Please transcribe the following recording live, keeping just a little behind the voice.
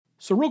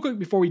So real quick,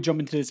 before we jump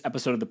into this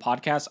episode of the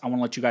podcast, I want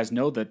to let you guys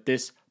know that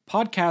this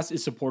podcast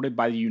is supported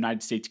by the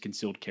United States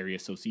Concealed Carry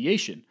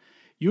Association.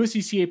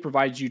 USCCA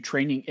provides you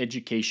training,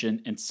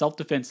 education, and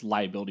self-defense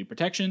liability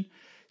protection.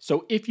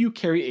 So if you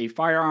carry a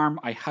firearm,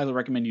 I highly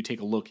recommend you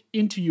take a look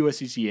into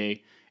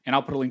USCCA, and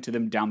I'll put a link to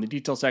them down in the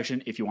detail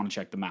section if you want to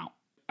check them out.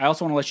 I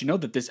also want to let you know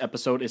that this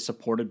episode is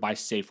supported by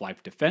Safe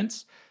Life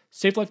Defense.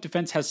 Safe Life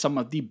Defense has some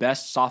of the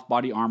best soft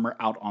body armor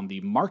out on the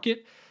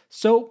market.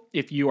 So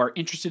if you are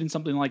interested in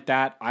something like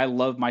that, I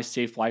love my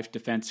Safe Life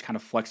Defense kind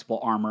of flexible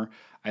armor.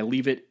 I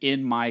leave it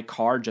in my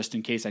car just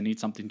in case I need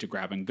something to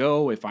grab and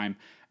go if I'm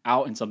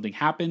out and something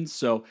happens.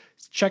 So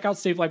check out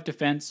Safe Life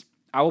Defense.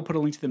 I will put a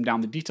link to them down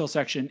in the detail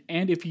section.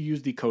 And if you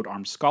use the code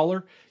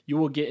ARMSCHOLAR, you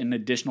will get an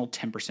additional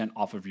 10%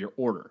 off of your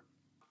order.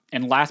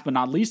 And last but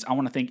not least, I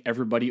want to thank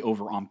everybody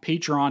over on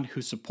Patreon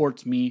who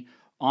supports me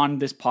on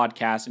this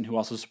podcast and who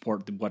also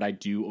support what I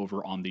do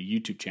over on the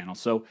YouTube channel.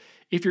 So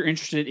if you're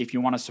interested, if you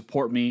want to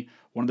support me,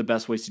 one of the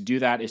best ways to do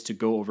that is to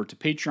go over to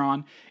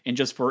Patreon, and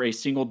just for a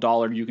single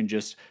dollar, you can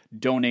just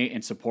donate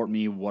and support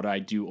me what I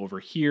do over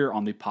here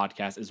on the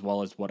podcast as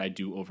well as what I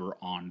do over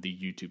on the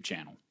YouTube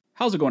channel.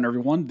 How's it going,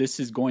 everyone? This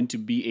is going to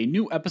be a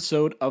new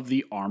episode of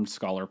the Armed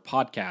Scholar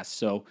podcast.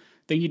 So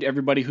thank you to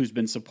everybody who's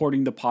been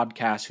supporting the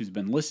podcast, who's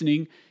been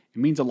listening. It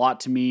means a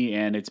lot to me,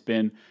 and it's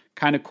been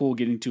kind of cool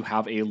getting to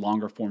have a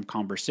longer form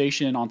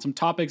conversation on some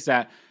topics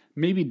that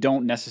maybe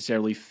don't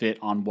necessarily fit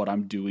on what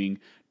I'm doing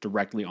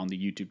directly on the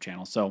YouTube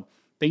channel. So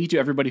thank you to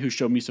everybody who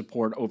showed me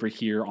support over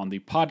here on the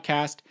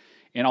podcast.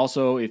 And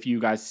also, if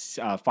you guys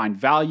find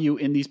value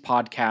in these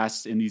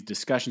podcasts, in these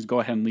discussions,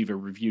 go ahead and leave a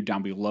review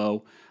down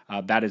below.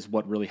 That is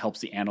what really helps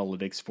the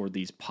analytics for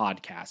these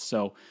podcasts.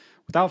 So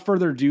without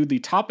further ado, the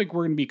topic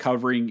we're going to be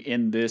covering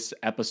in this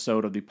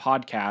episode of the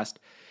podcast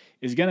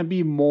is going to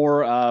be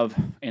more of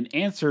an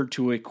answer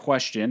to a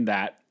question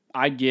that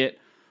I get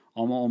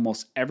on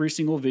almost every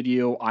single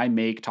video I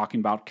make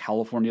talking about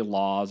California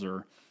laws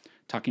or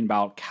talking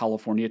about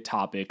California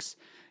topics.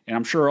 And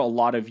I'm sure a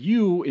lot of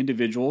you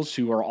individuals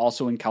who are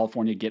also in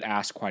California get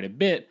asked quite a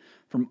bit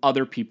from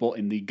other people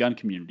in the gun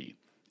community.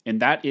 And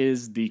that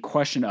is the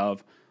question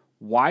of,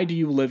 why do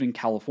you live in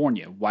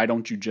California? Why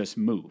don't you just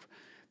move?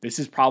 This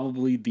is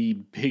probably the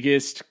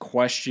biggest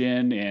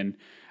question, and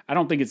I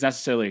don't think it's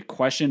necessarily a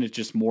question. It's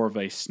just more of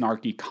a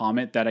snarky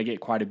comment that I get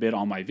quite a bit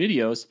on my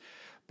videos.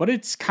 But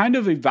it's kind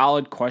of a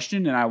valid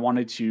question, and I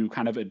wanted to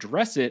kind of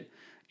address it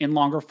in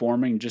longer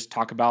form and just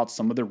talk about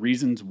some of the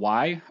reasons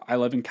why I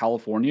live in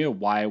California,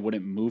 why I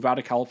wouldn't move out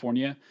of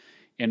California,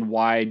 and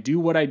why I do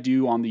what I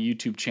do on the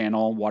YouTube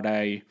channel, why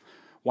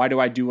do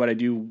I do what I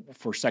do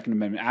for Second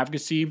Amendment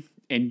advocacy,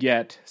 and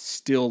yet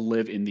still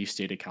live in the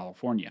state of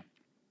California.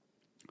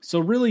 So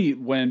really,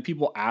 when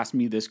people ask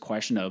me this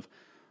question of,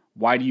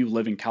 why do you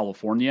live in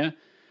California?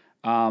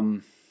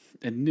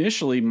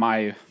 Initially,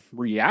 my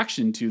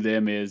reaction to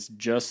them is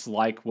just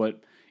like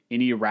what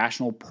any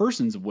rational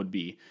person's would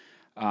be.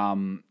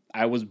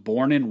 I was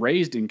born and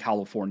raised in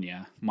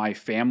California. My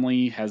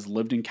family has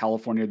lived in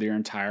California their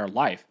entire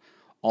life.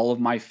 All of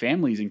my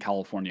family's in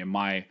California.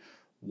 My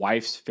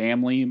wife's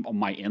family,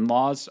 my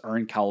in-laws are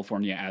in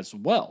California as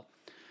well.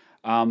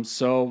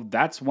 So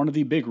that's one of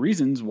the big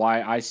reasons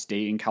why I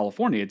stay in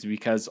California. It's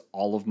because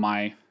all of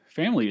my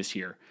family is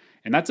here.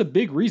 And that's a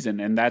big reason.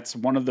 And that's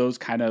one of those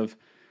kind of,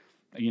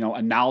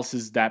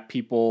 analysis that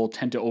people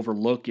tend to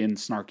overlook in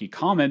snarky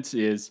comments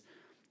is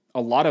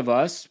a lot of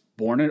us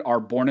are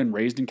born and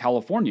raised in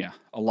California.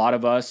 A lot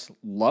of us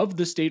love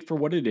the state for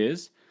what it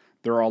is.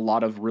 There are a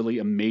lot of really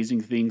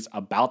amazing things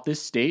about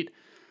this state.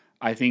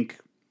 I think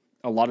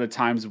a lot of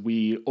times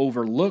we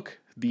overlook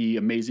the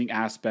amazing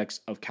aspects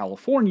of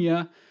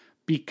California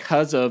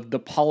because of the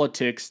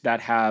politics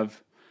that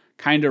have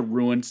kind of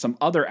ruined some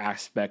other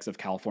aspects of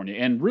California.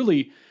 And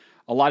really,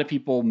 a lot of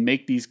people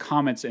make these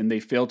comments and they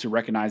fail to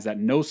recognize that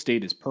no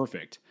state is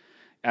perfect.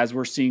 As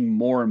we're seeing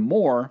more and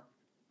more,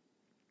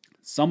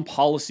 some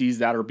policies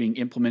that are being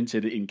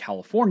implemented in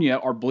California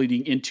are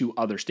bleeding into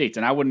other states.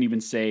 And I wouldn't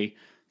even say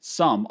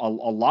some. A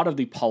lot of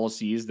the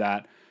policies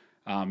that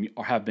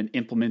have been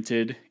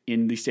implemented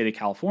in the state of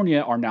California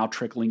are now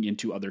trickling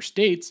into other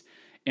states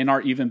and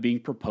are even being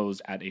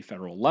proposed at a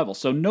federal level.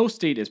 So no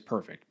state is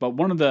perfect. But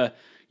one of the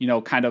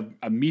kind of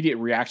immediate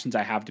reactions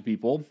I have to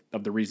people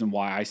of the reason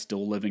why I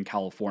still live in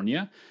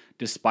California,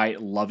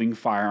 despite loving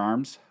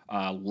firearms,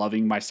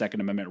 loving my Second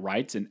Amendment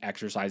rights and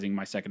exercising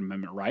my Second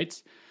Amendment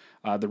rights,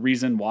 the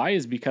reason why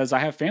is because I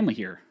have family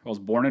here. I was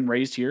born and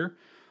raised here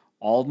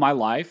all of my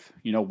life,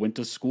 went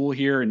to school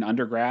here in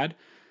undergrad.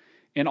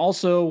 And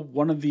also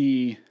one of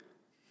the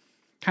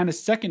kind of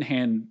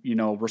secondhand,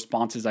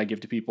 responses I give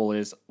to people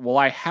is, well,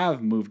 I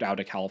have moved out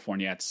of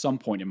California at some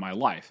point in my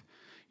life.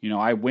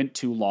 I went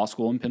to law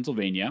school in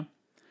Pennsylvania.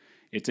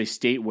 It's a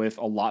state with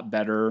a lot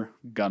better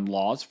gun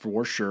laws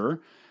for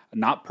sure.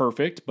 Not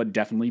perfect, but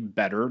definitely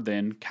better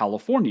than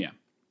California.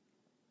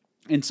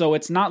 And so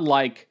it's not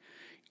like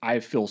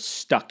I feel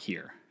stuck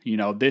here.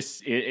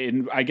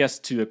 And I guess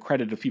to the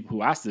credit of people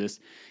who ask this,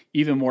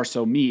 even more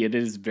so me, it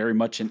is very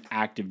much an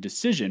active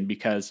decision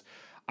because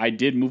I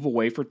did move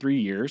away for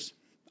 3 years.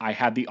 I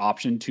had the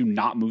option to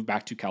not move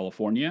back to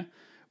California,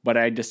 but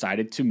I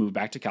decided to move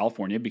back to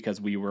California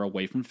because we were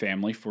away from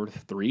family for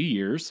 3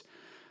 years.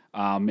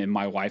 And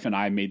my wife and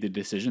I made the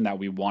decision that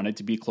we wanted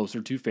to be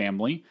closer to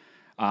family.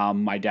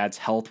 My dad's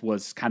health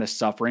was kind of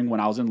suffering when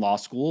I was in law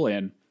school,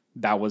 and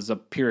that was a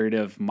period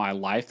of my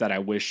life that I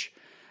wish,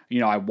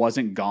 I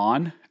wasn't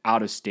gone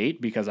out of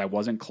state because I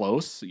wasn't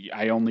close.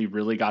 I only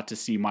really got to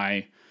see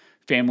my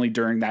family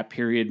during that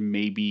period,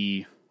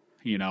 maybe,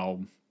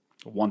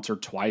 once or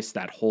twice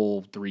that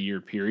whole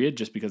 3-year period,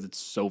 just because it's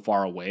so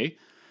far away.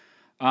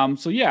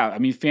 So yeah, I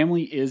mean,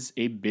 family is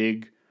a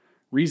big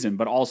reason,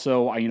 but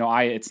also,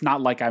 it's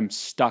not like I'm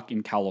stuck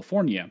in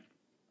California.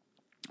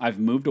 I've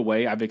moved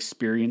away. I've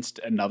experienced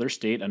another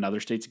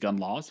state's gun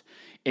laws.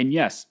 And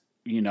yes,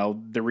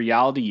 the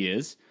reality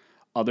is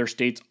other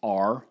states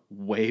are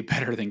way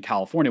better than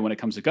California when it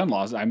comes to gun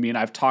laws. I mean,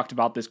 I've talked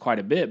about this quite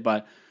a bit,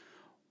 but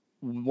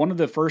one of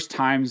the first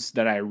times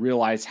that I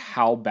realized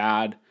how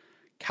bad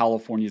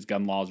California's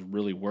gun laws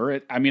really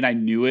were, I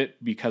knew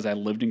it because I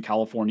lived in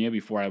California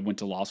before I went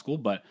to law school.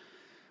 But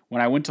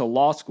when I went to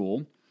law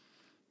school,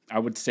 I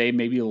would say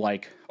maybe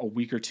like a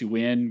week or two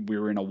in, we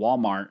were in a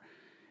Walmart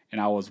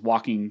and I was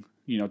walking,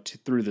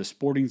 through the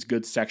sporting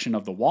goods section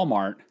of the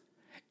Walmart,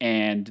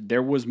 and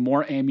there was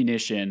more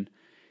ammunition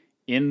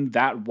in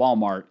that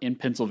Walmart in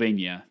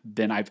Pennsylvania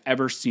than I've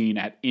ever seen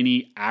at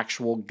any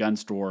actual gun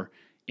store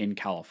in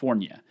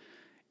California.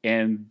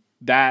 And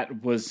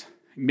that was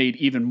made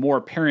even more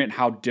apparent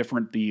how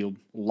different the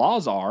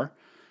laws are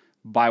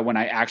by when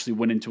I actually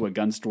went into a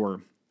gun store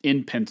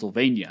in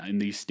Pennsylvania, in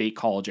the state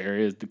college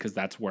areas, because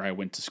that's where I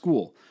went to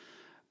school.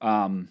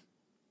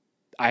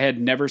 I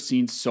had never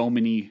seen so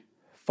many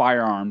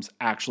firearms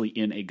actually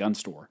in a gun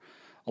store.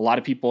 A lot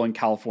of people in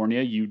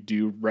California,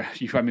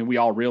 we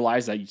all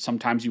realize that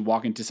sometimes you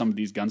walk into some of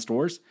these gun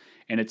stores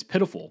and it's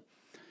pitiful.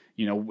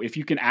 If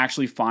you can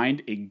actually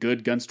find a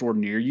good gun store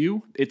near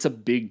you, it's a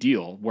big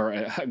deal. Where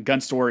a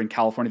gun store in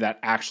California that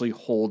actually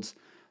holds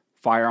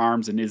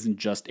firearms and isn't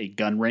just a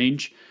gun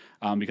range,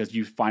 because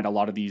you find a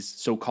lot of these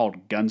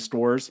so-called gun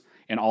stores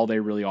and all they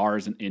really are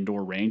is an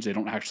indoor range. They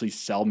don't actually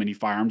sell many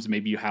firearms.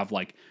 Maybe you have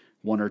like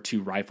 1 or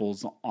 2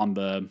 rifles on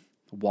the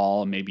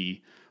wall,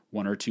 maybe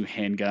 1 or 2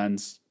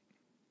 handguns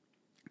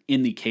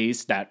in the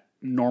case that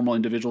normal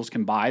individuals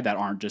can buy that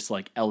aren't just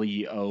like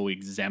LEO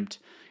exempt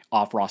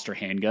off-roster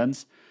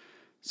handguns.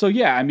 So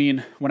yeah,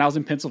 when I was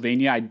in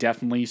Pennsylvania, I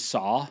definitely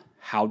saw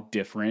how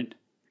different,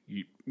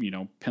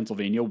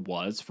 Pennsylvania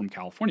was from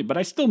California. But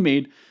I still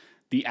made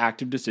the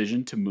active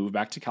decision to move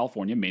back to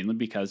California, mainly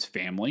because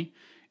family,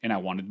 and I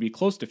wanted to be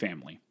close to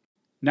family.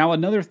 Now,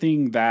 another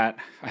thing that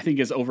I think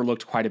is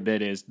overlooked quite a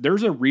bit is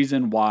there's a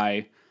reason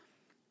why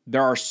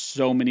there are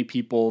so many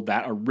people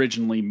that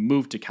originally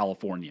moved to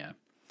California.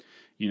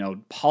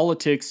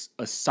 Politics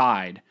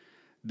aside,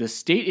 the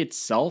state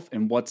itself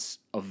and what's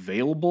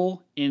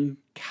available in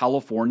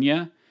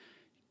California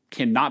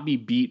cannot be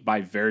beat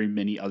by very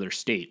many other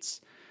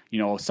states.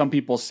 Some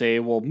people say,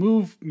 well,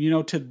 move,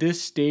 to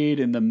this state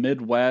in the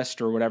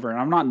Midwest or whatever. And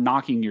I'm not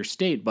knocking your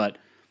state, but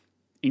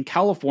in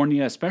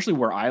California, especially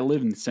where I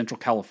live in Central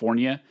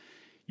California,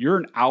 you're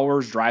an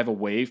hour's drive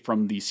away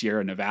from the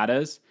Sierra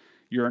Nevadas.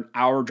 You're an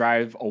hour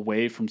drive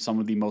away from some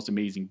of the most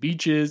amazing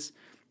beaches.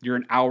 You're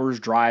an hour's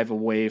drive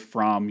away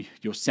from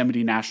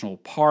Yosemite National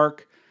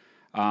Park.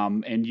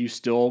 And you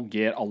still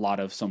get a lot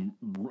of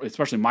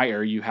especially my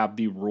area, you have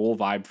the rural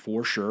vibe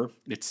for sure.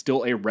 It's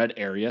still a red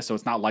area, so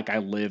it's not like I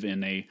live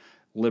in a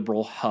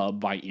liberal hub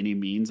by any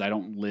means. I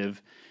don't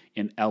live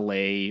in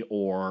LA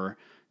or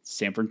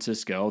San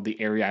Francisco.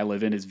 The area I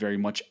live in is very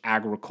much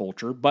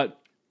agriculture, but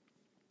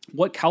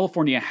what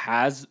California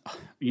has,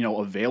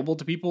 available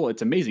to people,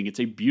 it's amazing. It's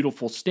a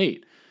beautiful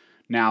state.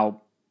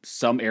 Now,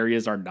 some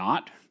areas are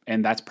not,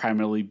 and that's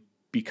primarily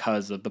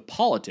because of the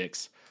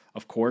politics.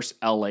 Of course,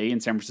 LA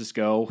and San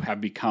Francisco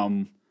have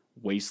become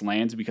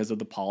wastelands because of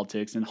the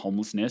politics and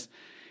homelessness.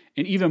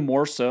 And even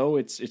more so,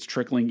 it's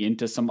trickling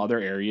into some other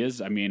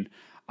areas.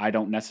 I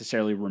don't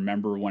necessarily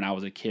remember when I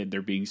was a kid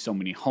there being so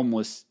many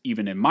homeless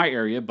even in my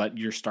area, but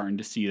you're starting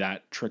to see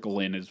that trickle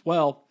in as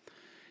well.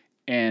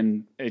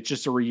 And it's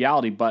just a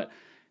reality. But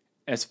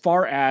as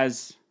far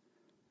as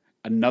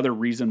another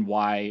reason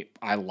why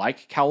I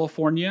like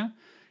California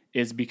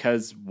is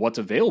because what's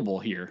available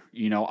here.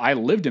 I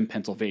lived in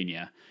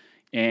Pennsylvania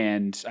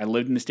and I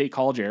lived in the state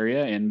college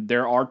area, and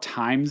there are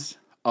times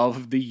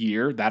of the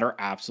year that are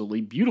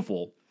absolutely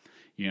beautiful.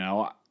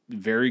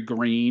 Very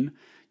green.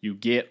 You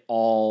get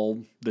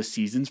all the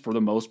seasons for the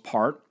most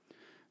part.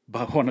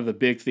 But one of the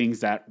big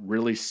things that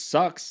really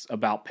sucks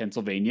about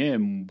Pennsylvania,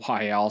 and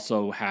why I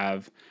also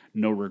have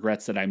no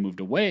regrets that I moved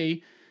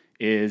away,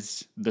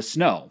 is the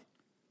snow.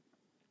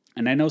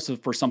 And I know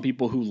for some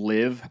people who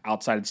live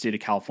outside of the state of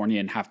California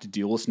and have to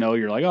deal with snow,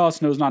 you're like, oh,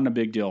 snow's not a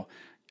big deal.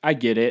 I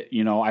get it.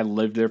 I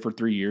lived there for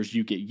 3 years.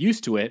 You get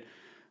used to it,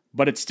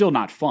 but it's still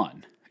not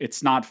fun.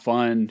 It's not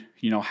fun,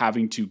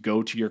 having to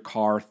go to your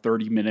car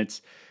 30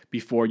 minutes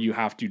before you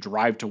have to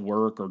drive to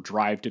work or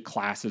drive to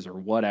classes or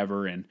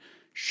whatever, and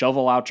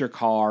shovel out your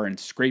car and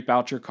scrape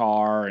out your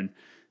car. And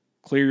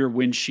clear your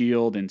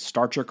windshield and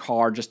start your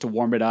car just to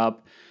warm it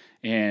up.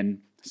 And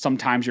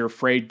sometimes you're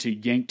afraid to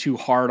yank too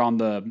hard on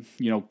the,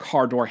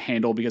 car door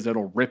handle because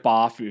it'll rip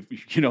off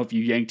if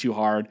you yank too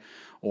hard,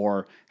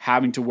 or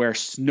having to wear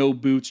snow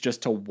boots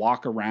just to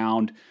walk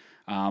around,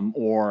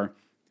 or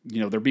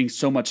there being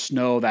so much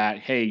snow that,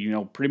 hey,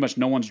 pretty much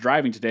no one's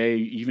driving today.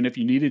 Even if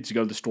you needed to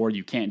go to the store,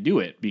 you can't do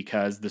it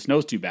because the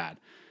snow's too bad.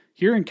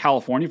 Here in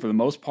California, for the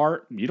most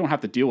part, you don't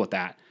have to deal with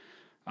that.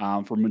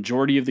 For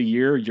majority of the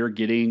year, you're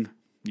getting,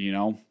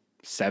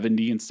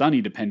 70 and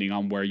sunny depending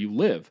on where you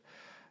live.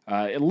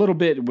 A little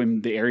bit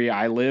when the area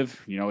I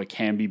live, it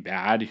can be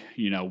bad.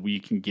 We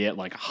can get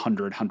like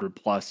 100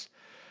 plus,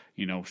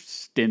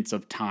 stints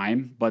of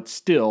time, but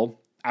still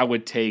I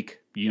would take,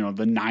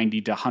 the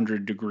 90 to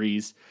 100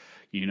 degrees,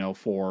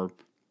 for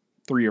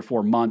 3 or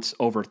 4 months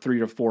over 3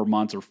 to 4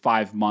 months or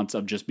 5 months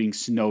of just being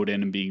snowed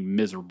in and being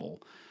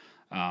miserable.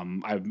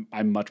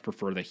 I much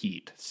prefer the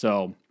heat.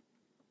 So,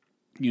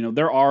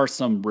 there are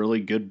some really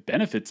good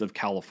benefits of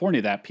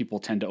California that people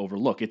tend to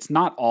overlook. It's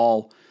not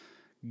all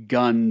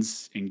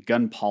guns and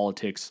gun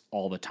politics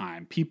all the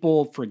time.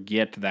 People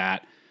forget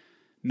that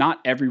not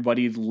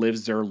everybody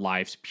lives their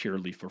lives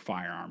purely for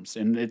firearms.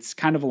 And it's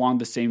kind of along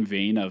the same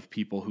vein of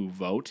people who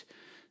vote.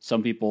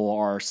 Some people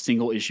are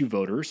single issue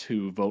voters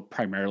who vote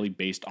primarily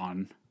based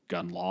on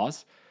gun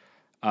laws.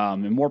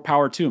 And more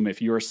power to them.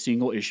 If you're a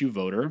single issue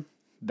voter,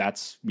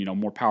 that's,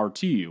 more power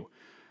to you.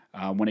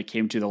 When it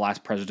came to the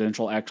last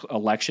presidential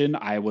election,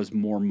 I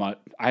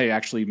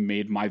actually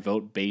made my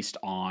vote based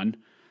on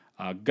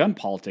gun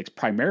politics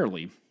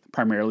primarily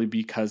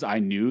because I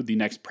knew the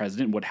next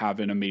president would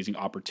have an amazing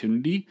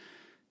opportunity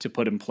to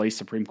put in place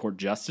Supreme Court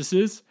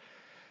justices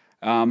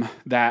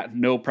that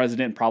no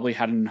president probably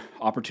had an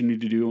opportunity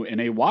to do in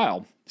a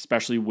while,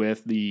 especially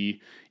with the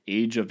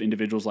age of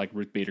individuals like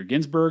Ruth Bader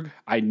Ginsburg.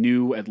 I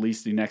knew at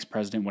least the next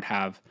president would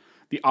have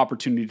the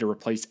opportunity to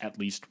replace at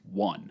least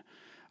one.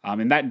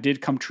 And that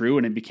did come true,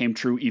 and it became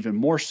true even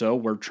more so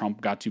where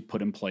Trump got to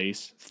put in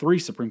place 3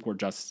 Supreme Court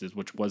justices,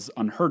 which was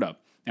unheard of.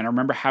 And I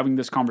remember having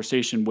this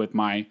conversation with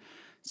my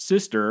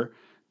sister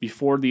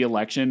before the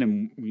election,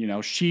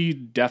 and, she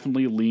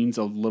definitely leans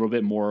a little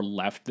bit more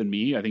left than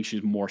me. I think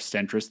she's more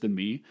centrist than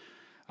me.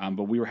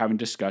 But we were having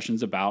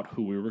discussions about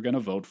who we were going to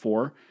vote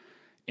for,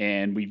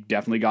 and we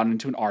definitely got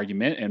into an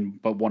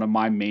argument. But one of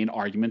my main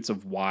arguments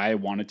of why I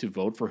wanted to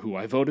vote for who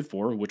I voted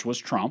for, which was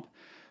Trump,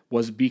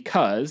 was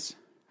because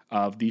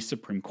of the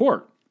Supreme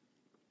Court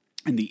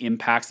and the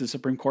impacts the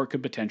Supreme Court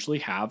could potentially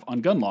have on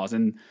gun laws.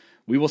 And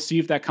we will see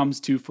if that comes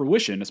to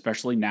fruition,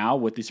 especially now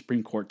with the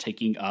Supreme Court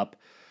taking up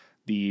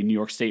the New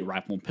York State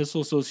Rifle and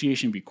Pistol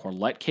Association v.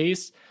 Corlett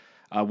case.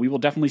 We will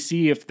definitely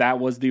see if that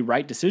was the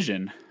right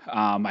decision.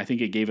 I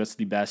think it gave us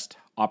the best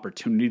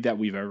opportunity that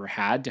we've ever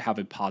had to have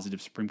a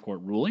positive Supreme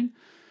Court ruling.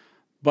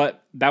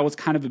 But that was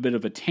kind of a bit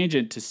of a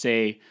tangent to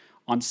say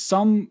on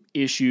some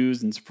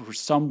issues and for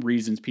some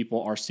reasons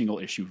people are single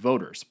issue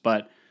voters.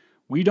 But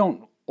we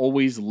don't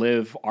always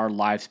live our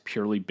lives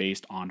purely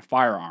based on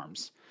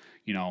firearms.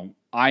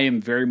 I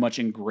am very much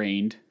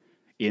ingrained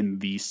in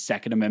the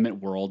Second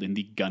Amendment world, in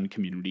the gun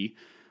community.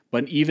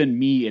 But even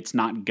me, it's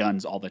not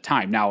guns all the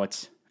time. Now,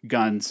 it's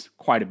guns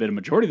quite a bit of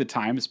majority of the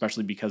time,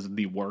 especially because of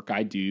the work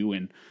I do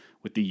and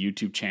with the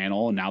YouTube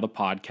channel and now the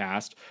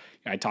podcast.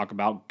 I talk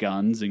about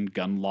guns and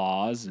gun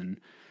laws and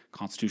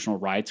constitutional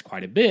rights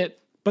quite a bit.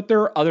 But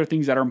there are other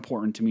things that are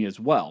important to me as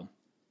well,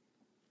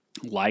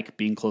 like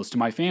being close to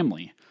my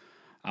family,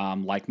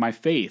 like my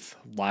faith,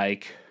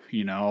 like,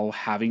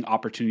 having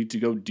opportunity to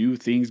go do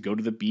things, go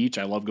to the beach.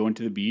 I love going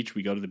to the beach.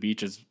 We go to the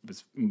beach as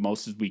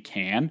most as we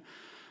can.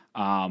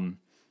 I'm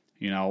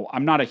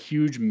not a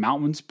huge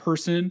mountains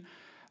person,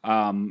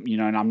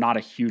 and I'm not a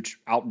huge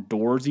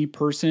outdoorsy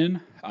person.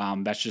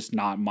 That's just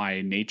not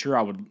my nature.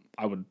 I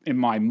would, in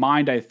my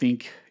mind, I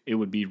think it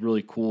would be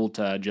really cool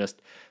to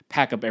just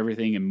pack up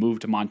everything and move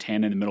to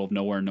Montana in the middle of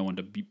nowhere, no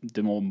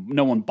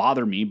one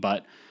bother me.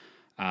 But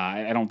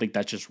I don't think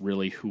that's just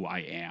really who I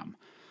am.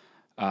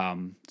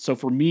 So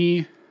for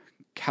me,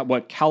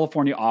 what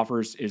California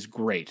offers is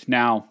great.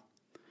 Now,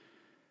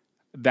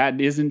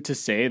 that isn't to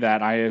say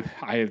that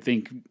I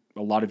think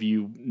a lot of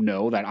you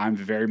know that I'm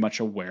very much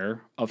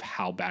aware of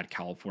how bad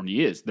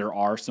California is. There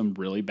are some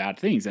really bad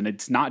things, and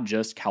it's not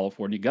just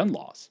California gun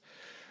laws.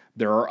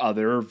 There are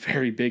other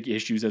very big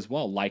issues as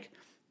well, like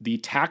the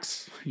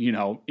tax,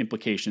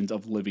 implications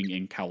of living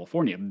in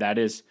California. That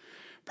is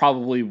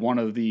probably one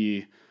of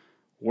the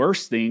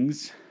worst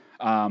things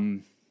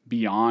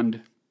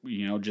beyond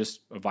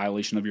just a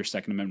violation of your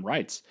Second Amendment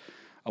rights.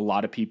 A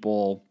lot of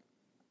people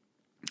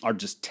are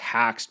just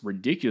taxed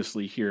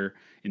ridiculously here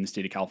in the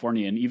state of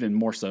California, and even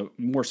more so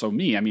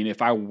me. I mean,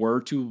 if I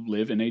were to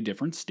live in a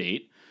different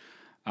state,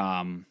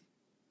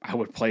 I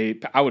would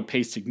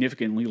pay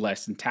significantly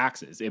less in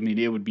taxes. I mean,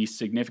 it would be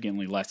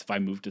significantly less if I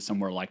moved to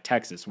somewhere like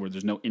Texas where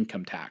there's no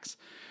income tax.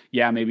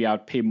 Yeah, maybe I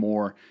would pay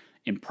more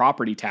in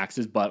property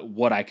taxes, but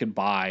what I could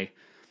buy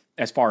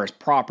as far as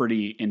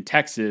property in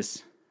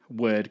Texas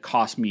would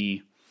cost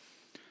me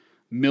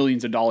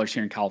millions of dollars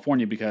here in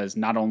California because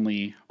not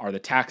only are the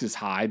taxes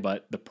high,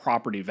 but the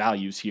property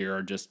values here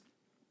are just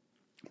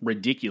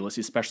ridiculous,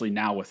 especially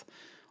now with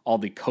all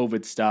the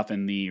COVID stuff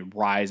and the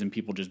rise in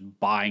people just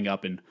buying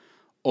up and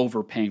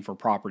overpaying for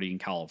property in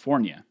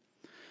California.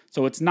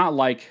 So it's not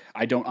like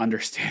I don't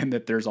understand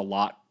that there's a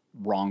lot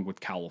wrong with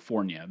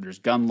California. There's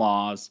gun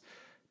laws,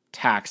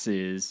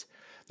 taxes.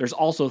 There's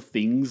also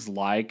things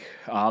like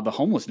the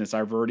homelessness.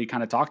 I've already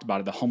kind of talked about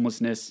it. The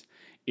homelessness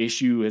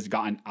issue has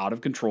gotten out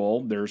of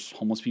control. There's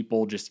homeless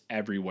people just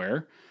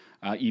everywhere.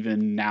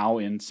 Even now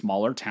in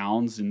smaller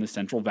towns in the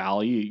Central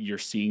Valley, you're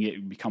seeing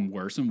it become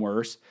worse and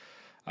worse.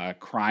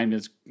 Crime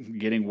is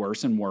getting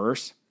worse and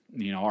worse.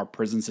 You know, our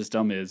prison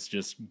system is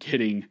just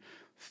getting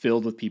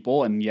filled with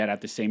people, and yet at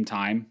the same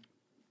time,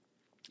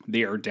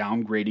 they are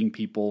downgrading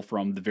people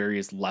from the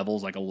various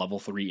levels, like a level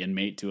 3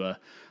 inmate to a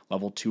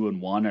level 2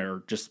 and 1,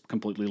 or just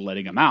completely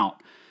letting them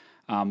out.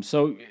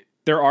 So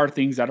there are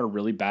things that are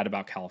really bad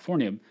about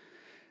California.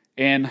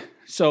 And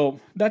so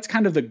that's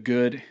kind of the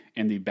good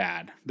and the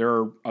bad. There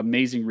are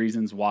amazing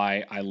reasons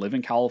why I live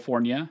in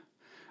California.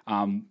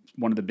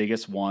 One of the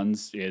biggest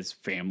ones is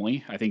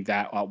family. I think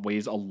that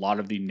outweighs a lot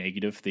of the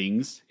negative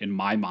things in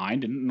my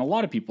mind and in a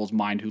lot of people's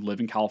mind who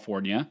live in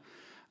California.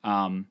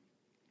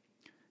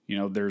 You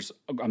know, there's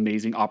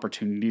amazing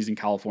opportunities in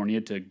California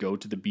to go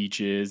to the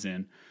beaches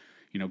and,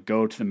 you know,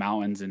 go to the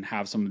mountains and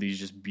have some of these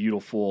just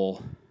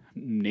beautiful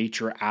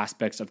nature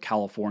aspects of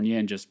California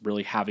and just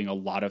really having a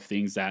lot of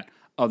things that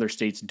other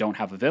states don't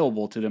have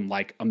available to them,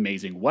 like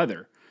amazing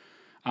weather.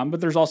 But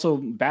there's also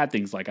bad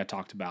things like I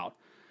talked about.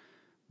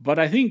 But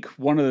I think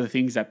one of the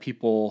things that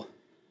people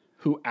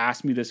who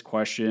ask me this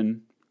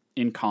question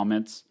in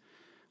comments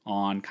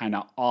on kind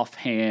of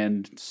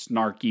offhand,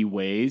 snarky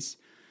ways,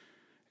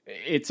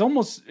 it's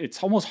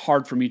almost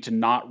hard for me to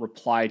not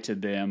reply to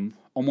them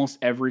almost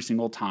every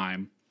single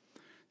time.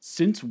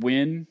 Since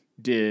when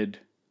did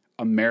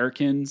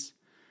Americans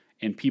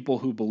and people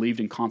who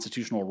believed in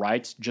constitutional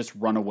rights just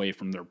run away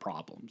from their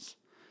problems?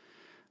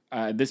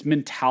 This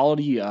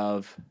mentality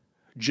of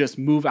just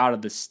move out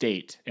of the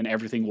state and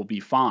everything will be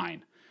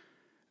fine.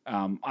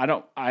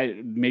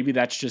 Maybe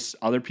that's just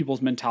other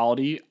people's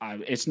mentality.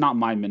 It's not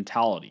my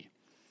mentality.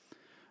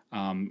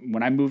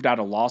 When I moved out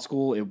of law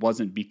school, it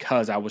wasn't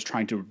because I was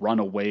trying to run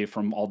away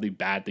from all the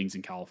bad things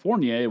in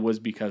California. It was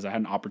because I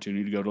had an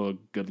opportunity to go to a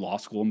good law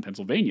school in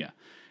Pennsylvania.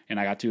 And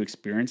I got to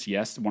experience,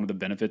 yes, one of the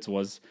benefits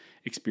was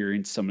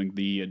experience some of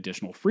the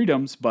additional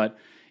freedoms, but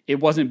it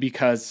wasn't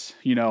because,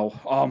 you know,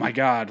 oh my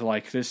God,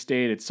 like this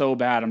state, it's so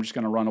bad, I'm just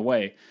going to run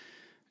away.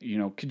 You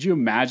know, could you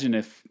imagine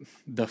if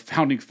the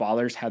founding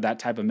fathers had that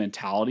type of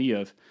mentality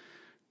of,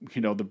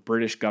 you know, the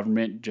British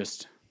government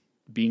just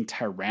being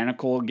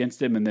tyrannical against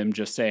them and them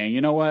just saying,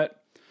 you know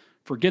what,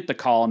 forget the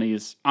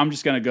colonies. I'm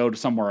just going to go to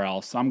somewhere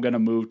else. I'm going to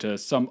move to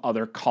some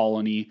other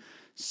colony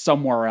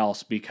somewhere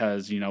else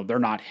because, you know, they're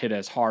not hit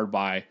as hard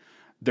by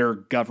their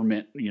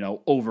government, you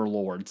know,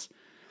 overlords.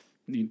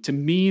 To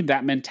me,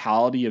 that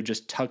mentality of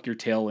just tuck your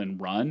tail and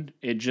run,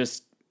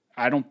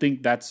 I don't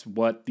think that's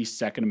what the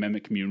Second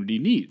Amendment community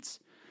needs.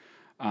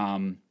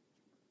 And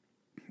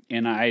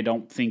I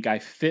don't think I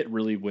fit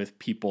really with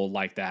people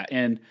like that.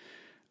 And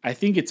I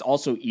think it's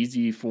also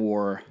easy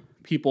for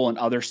people in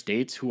other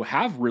states who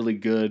have really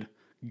good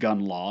gun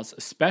laws,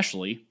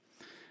 especially,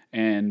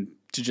 and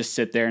to just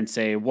sit there and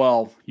say,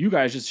 well, you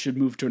guys just should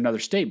move to another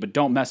state, but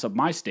don't mess up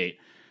my state.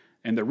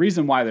 And the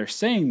reason why they're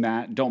saying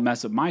that, don't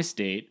mess up my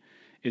state,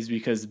 is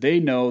because they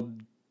know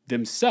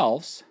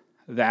themselves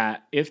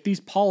that if these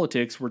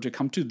politics were to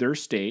come to their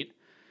state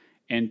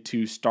and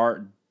to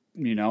start,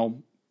 you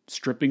know,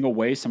 stripping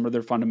away some of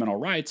their fundamental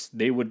rights,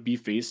 they would be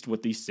faced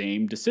with the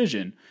same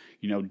decision.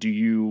 You know, do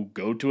you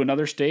go to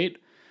another state?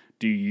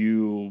 Do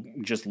you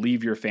just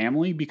leave your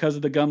family because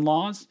of the gun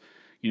laws?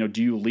 You know,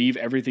 do you leave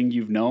everything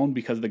you've known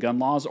because of the gun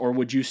laws? Or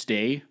would you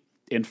stay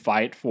and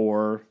fight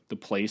for the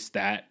place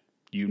that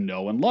you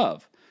know and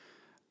love?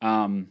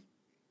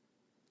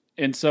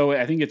 And so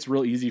I think it's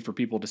real easy for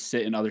people to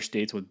sit in other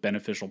states with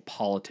beneficial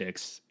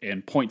politics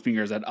and point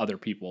fingers at other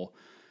people.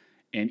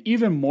 And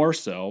even more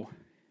so,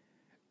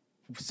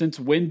 since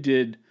when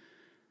did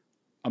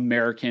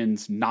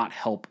Americans not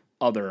help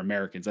other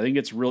Americans? I think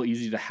it's real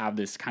easy to have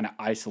this kind of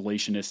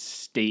isolationist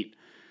state,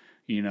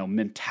 you know,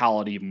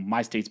 mentality.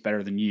 My state's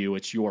better than you.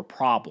 It's your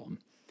problem.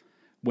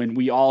 When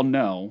we all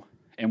know,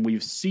 and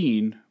we've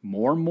seen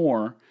more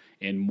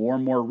and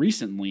more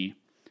recently,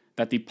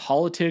 that the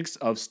politics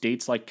of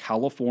states like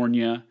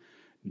California,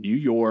 New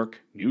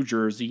York, New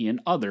Jersey, and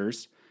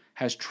others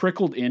has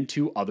trickled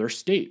into other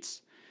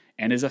states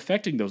and is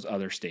affecting those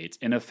other states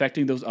and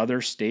affecting those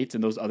other states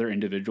and those other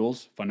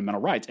individuals' fundamental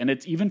rights. And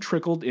it's even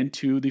trickled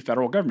into the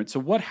federal government. So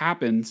what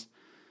happens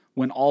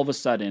when all of a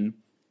sudden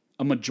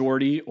a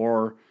majority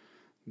or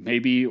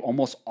maybe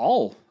almost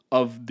all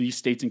of these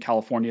states in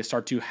California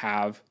start to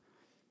have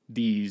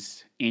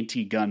these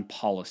anti-gun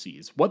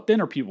policies? What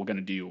then are people going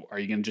to do? Are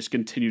you going to just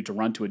continue to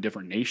run to a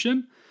different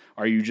nation?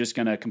 Are you just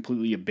going to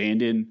completely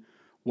abandon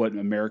what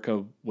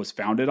America was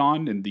founded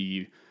on and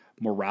the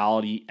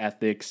morality,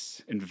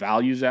 ethics, and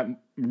values that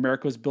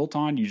America was built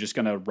on, you're just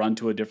going to run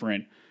to a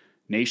different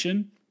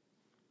nation?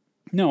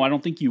 No, I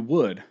don't think you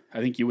would. I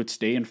think you would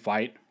stay and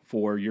fight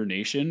for your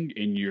nation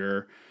and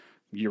your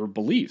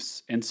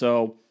beliefs. And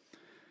so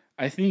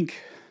I think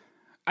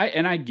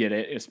I get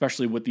it,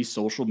 especially with the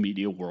social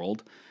media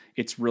world.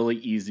 It's really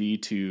easy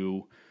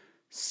to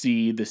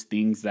see these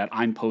things that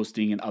I'm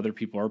posting and other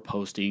people are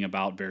posting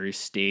about various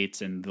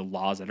states and the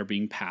laws that are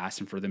being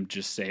passed, and for them to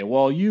just say,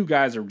 well, you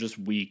guys are just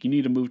weak. You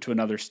need to move to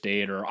another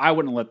state, or I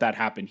wouldn't let that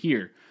happen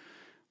here.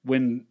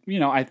 When,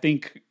 I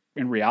think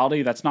in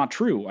reality, that's not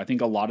true. I think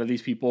a lot of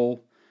these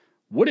people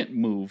wouldn't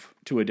move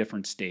to a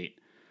different state.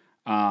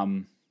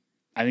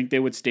 I think they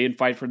would stay and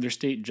fight for their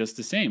state just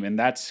the same. And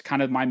that's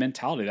kind of my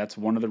mentality. That's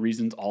one of the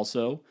reasons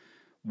also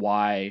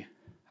why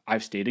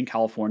I've stayed in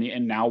California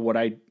and now what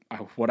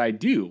I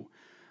do.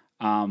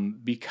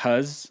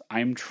 Because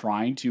I'm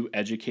trying to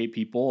educate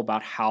people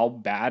about how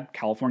bad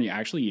California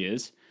actually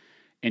is,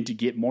 and to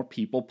get more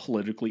people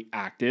politically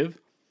active,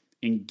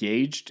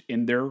 engaged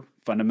in their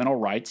fundamental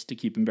rights to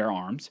keep and bear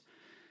arms,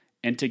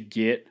 and to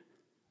get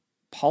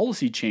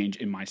policy change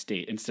in my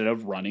state instead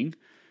of running,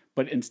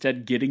 but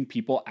instead getting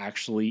people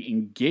actually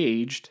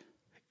engaged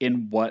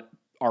in what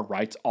our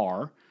rights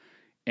are.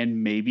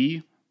 And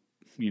maybe,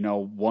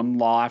 one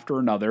law after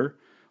another,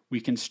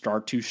 we can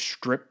start to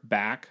strip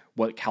back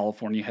what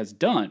California has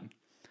done.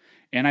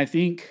 And I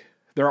think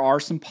there are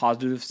some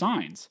positive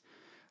signs.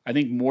 I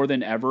think more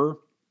than ever,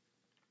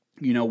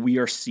 we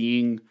are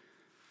seeing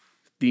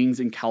things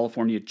in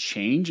California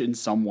change in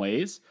some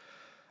ways.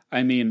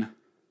 I mean,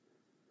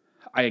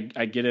 I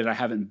get it. I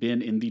haven't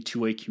been in the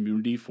 2A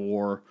community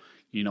for,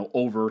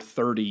 over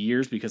 30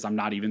 years because I'm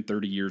not even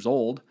 30 years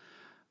old.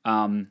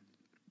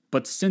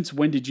 But since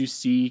when did you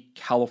see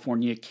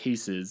California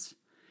cases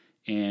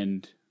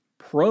and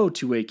pro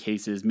 2A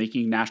cases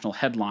making national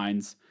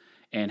headlines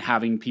and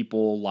having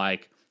people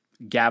like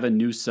Gavin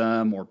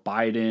Newsom or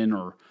Biden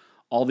or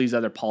all these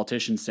other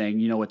politicians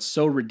saying, it's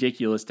so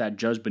ridiculous that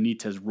Judge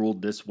Benitez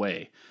ruled this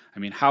way. I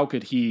mean, how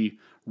could he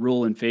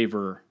rule in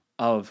favor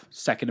of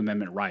Second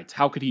Amendment rights?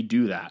 How could he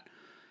do that?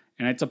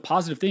 And it's a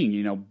positive thing.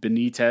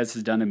 Benitez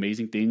has done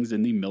amazing things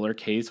in the Miller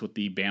case with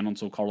the ban on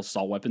so-called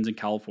assault weapons in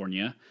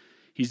California.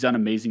 He's done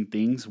amazing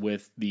things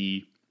with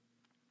the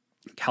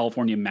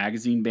California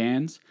magazine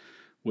bans,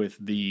 with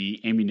the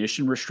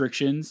ammunition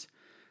restrictions.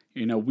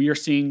 We are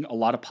seeing a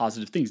lot of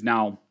positive things.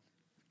 Now,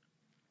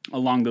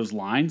 along those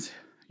lines,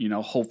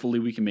 hopefully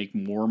we can make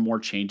more and more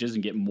changes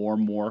and get more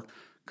and more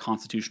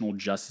constitutional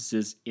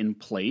justices in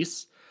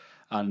place,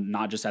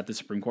 not just at the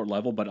Supreme Court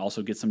level, but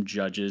also get some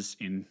judges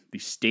in the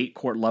state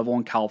court level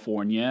in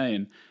California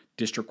and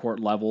district court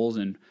levels,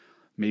 and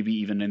maybe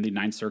even in the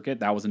Ninth Circuit.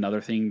 That was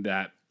another thing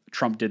that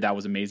Trump did that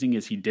was amazing,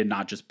 is he did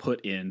not just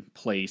put in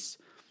place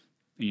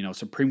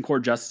Supreme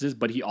Court justices,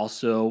 but he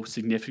also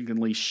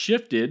significantly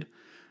shifted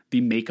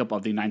the makeup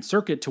of the Ninth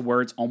Circuit to where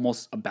it's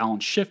almost a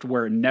balanced shift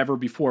where never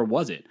before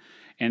was it.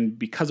 And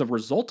because of a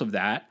result of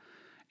that,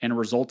 and a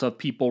result of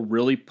people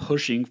really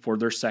pushing for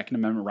their Second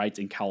Amendment rights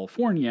in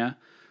California,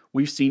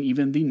 we've seen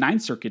even the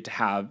Ninth Circuit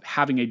to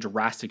having a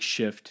drastic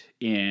shift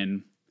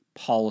in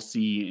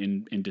policy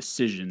and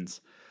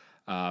decisions.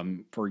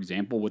 For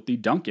example, with the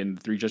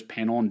three-judge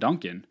panel on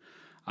Duncan,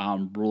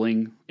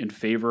 ruling in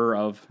favor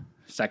of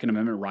Second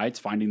Amendment rights,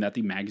 finding that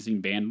the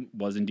magazine ban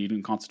was indeed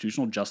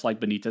unconstitutional, just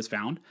like Benitez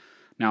found.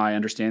 Now, I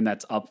understand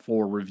that's up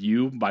for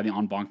review by the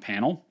en banc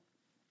panel.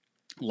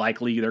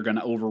 Likely, they're going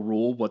to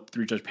overrule what the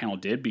three-judge panel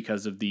did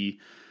because of the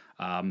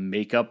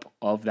makeup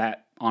of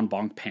that en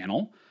banc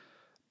panel.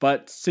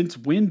 But since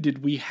when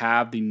did we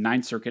have the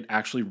Ninth Circuit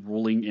actually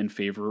ruling in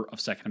favor of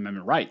Second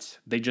Amendment rights?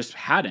 They just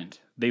hadn't.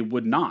 They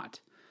would not.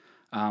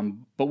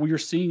 But we are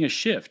seeing a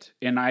shift.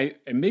 And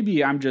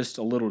maybe I'm just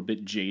a little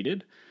bit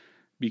jaded,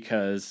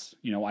 because,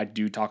 I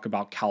do talk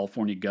about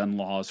California gun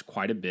laws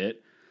quite a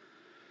bit.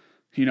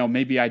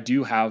 Maybe I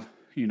do have,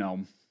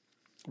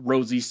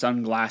 rosy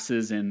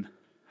sunglasses, and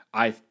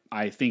I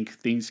think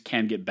things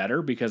can get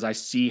better because I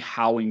see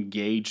how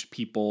engaged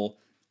people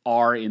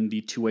are in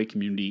the 2A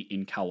community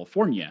in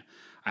California.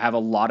 I have a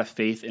lot of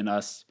faith in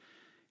us,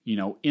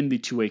 in the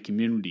 2A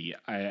community.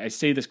 I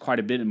say this quite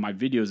a bit in my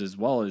videos as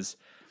well, as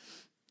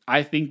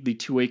I think the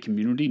 2A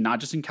community, not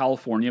just in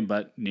California,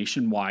 but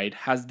nationwide,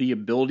 has the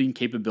ability and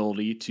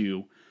capability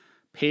to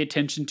pay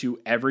attention to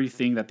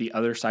everything that the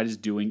other side is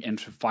doing and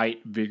to fight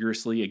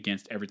vigorously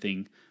against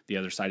everything the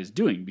other side is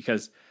doing,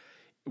 because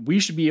we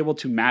should be able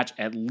to match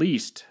at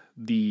least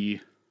the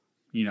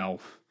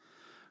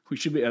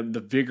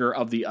vigor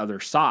of the other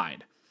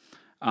side.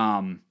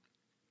 I've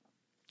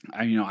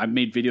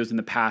made videos in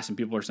the past and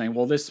people are saying,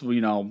 well, this,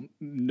 no,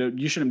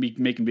 you shouldn't be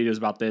making videos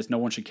about this. No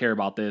one should care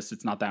about this.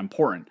 It's not that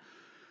important.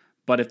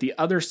 But if the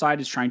other side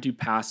is trying to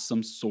pass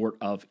some sort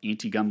of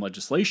anti-gun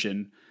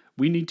legislation,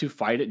 we need to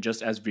fight it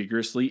just as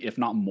vigorously, if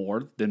not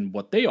more, than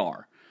what they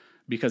are,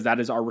 because that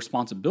is our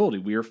responsibility.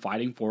 We are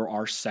fighting for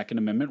our Second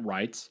Amendment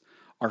rights,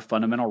 our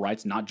fundamental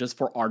rights, not just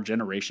for our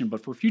generation,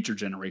 but for future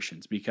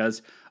generations.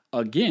 Because,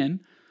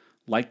 again,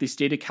 like the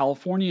state of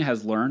California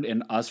has learned,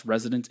 and us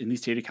residents in the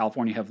state of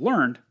California have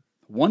learned,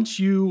 once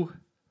you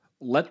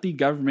let the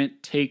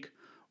government take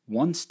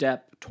one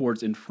step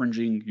towards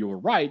infringing your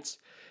rights,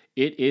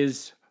 it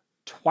is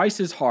twice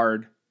as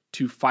hard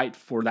to fight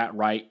for that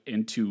right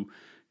and to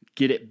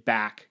get it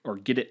back or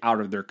get it out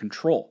of their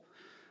control.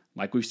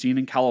 Like we've seen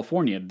in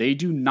California, they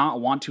do not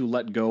want to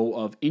let go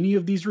of any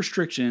of these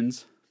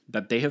restrictions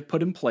that they have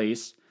put in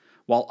place,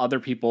 while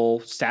other people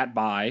sat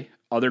by,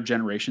 other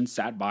generations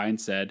sat by and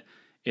said,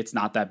 it's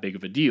not that big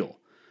of a deal.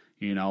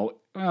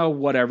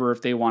 Whatever,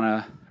 if they want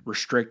to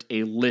restrict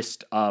a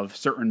list of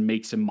certain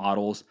makes and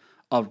models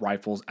of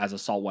rifles as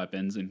assault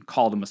weapons and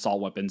call them assault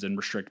weapons and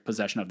restrict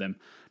possession of them,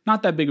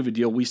 not that big of a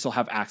deal. We still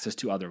have access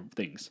to other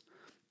things.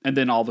 And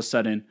then all of a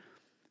sudden,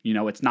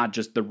 it's not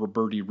just the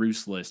Roberti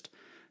Roos list.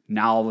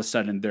 Now all of a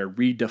sudden they're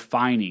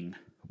redefining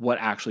what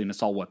actually an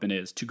assault weapon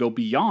is to go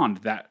beyond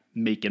that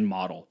make and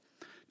model,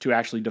 to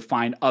actually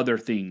define other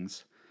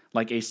things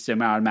like a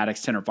semi-automatic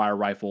centerfire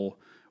rifle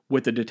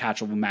with a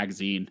detachable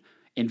magazine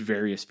and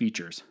various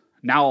features.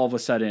 Now all of a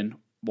sudden,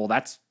 well,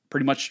 that's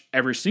pretty much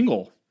every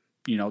single,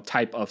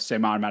 type of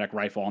semi-automatic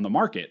rifle on the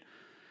market.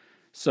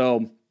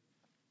 So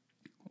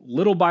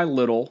little by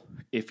little,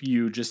 if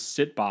you just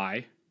sit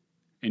by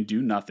and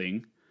do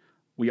nothing,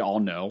 we all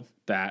know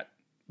that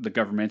the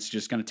government's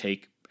just going to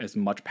take as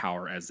much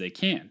power as they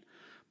can.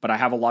 But I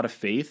have a lot of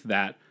faith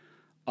that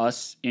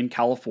us in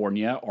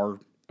California are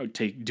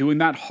doing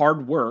that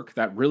hard work,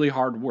 that really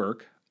hard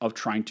work of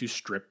trying to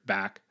strip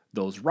back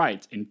those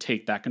rights and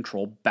take that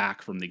control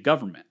back from the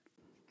government.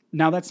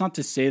 Now, that's not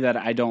to say that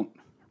I don't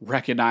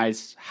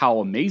recognize how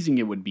amazing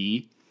it would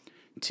be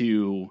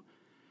to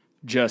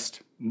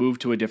just move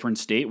to a different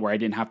state where I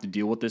didn't have to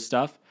deal with this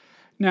stuff.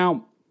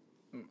 Now,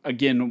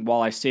 again,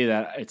 while I say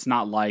that, it's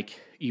not like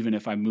even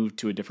if I moved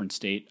to a different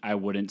state, I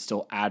wouldn't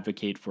still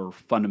advocate for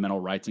fundamental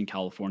rights in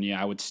California.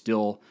 I would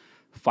still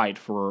fight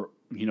for,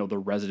 the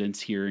residents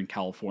here in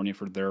California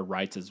for their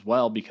rights as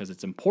well, because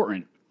it's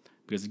important.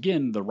 Because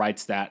again, the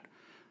rights that,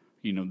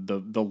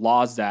 the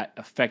laws that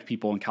affect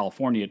people in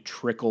California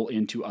trickle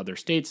into other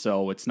states.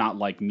 So it's not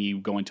like me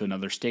going to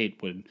another state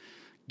would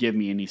give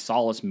me any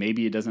solace.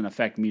 Maybe it doesn't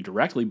affect me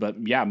directly,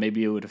 but yeah,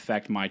 maybe it would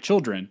affect my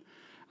children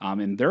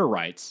and their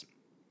rights.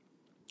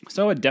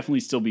 So I'd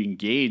definitely still be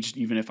engaged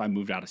even if I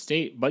moved out of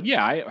state. But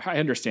yeah, I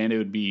understand it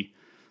would be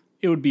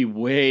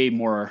way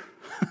more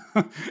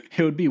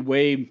it would be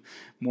way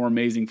more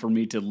amazing for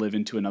me to live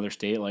into another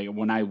state. Like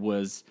when I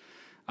was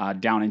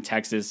down in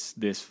Texas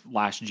this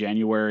last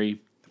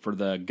January for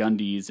the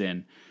Gundies,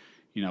 and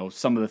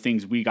some of the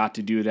things we got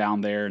to do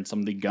down there and some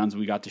of the guns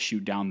we got to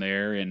shoot down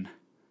there, and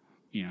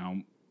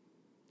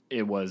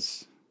it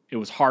was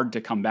hard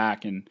to come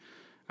back. And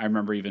I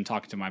remember even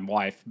talking to my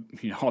wife,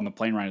 on the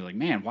plane ride, I was like,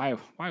 man, why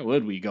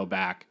would we go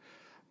back?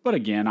 But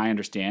again, I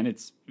understand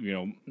it's,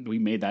 we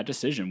made that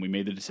decision. We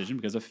made the decision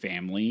because of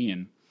family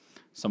and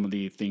some of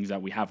the things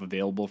that we have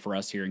available for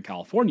us here in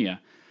California.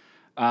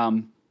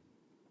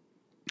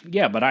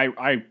 Yeah, but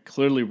I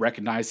clearly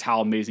recognize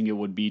how amazing it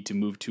would be to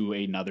move to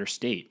another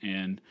state,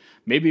 and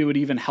maybe it would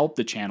even help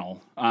the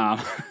channel.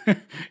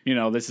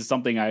 This is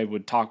something I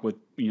would talk with,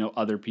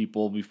 other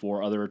people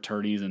before, other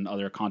attorneys and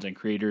other content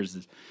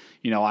creators.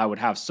 I would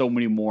have so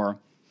many more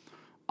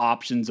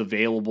options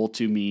available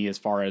to me as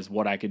far as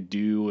what I could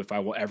do if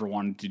I ever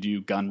wanted to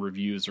do gun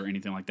reviews or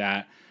anything like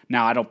that.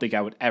 Now, I don't think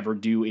I would ever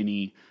do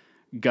any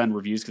gun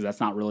reviews because that's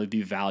not really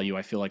the value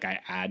I feel like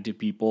I add to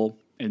people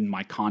in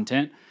my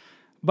content.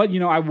 But,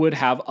 I would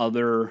have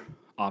other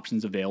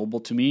options available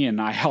to me.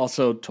 And I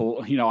also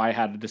told, I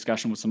had a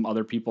discussion with some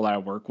other people that I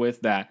work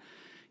with that,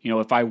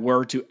 if I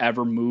were to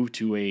ever move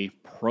to a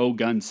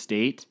pro-gun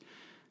state,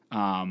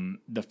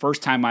 the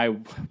first time I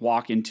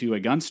walk into a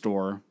gun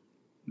store,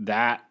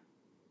 that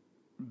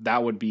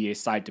would be a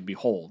sight to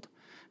behold,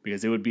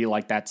 because it would be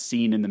like that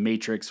scene in The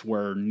Matrix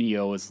where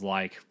Neo is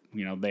like,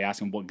 they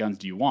ask him, what guns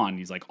do you want? And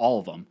he's like, all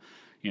of them.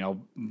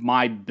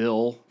 My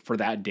bill for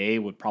that day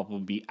would probably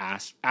be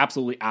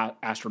absolutely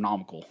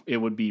astronomical. It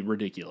would be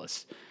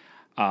ridiculous.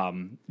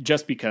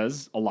 Just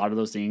because a lot of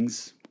those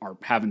things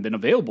haven't been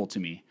available to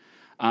me.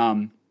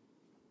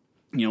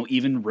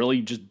 Even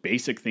really just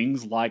basic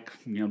things like,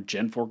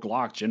 Gen 4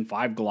 Glocks, Gen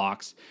 5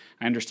 Glocks.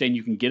 I understand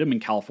you can get them in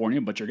California,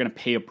 but you're going to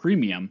pay a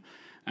premium.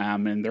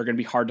 And they're going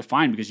to be hard to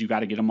find because you got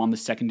to get them on the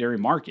secondary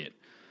market.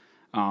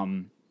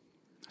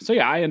 So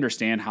yeah, I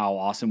understand how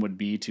awesome it would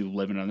be to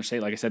live in another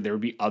state. Like I said, there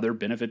would be other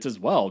benefits as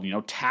well,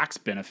 tax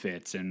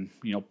benefits and,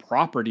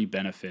 property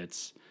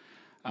benefits.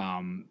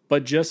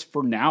 But just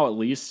for now, at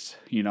least,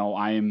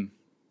 I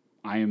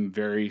am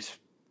very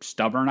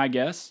stubborn, I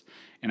guess.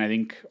 And I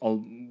think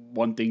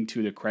one thing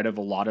to the credit of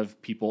a lot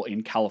of people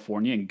in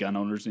California and gun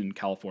owners in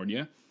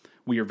California,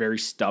 we are very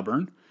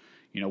stubborn.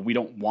 We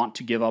don't want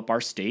to give up our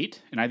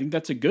state. And I think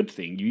that's a good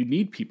thing. You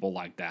need people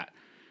like that.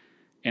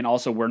 And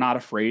also, we're not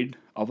afraid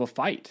of a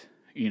fight,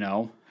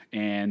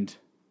 and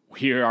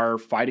we are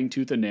fighting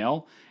tooth and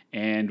nail,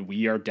 and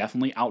we are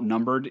definitely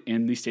outnumbered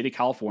in the state of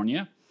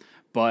California.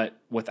 But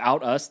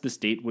without us, the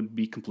state would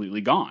be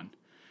completely gone.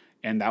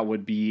 And that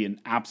would be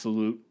an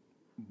absolute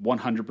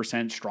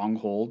 100%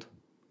 stronghold,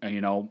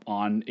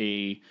 on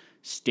a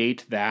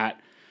state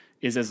that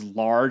is as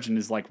large and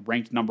is like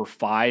ranked number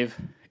 5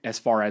 as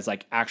far as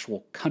like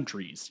actual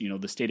countries.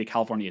 The state of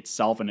California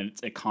itself and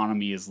its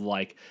economy is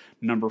like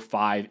number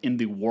 5 in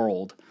the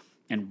world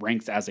and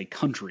ranks as a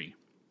country.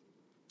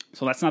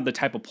 So that's not the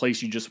type of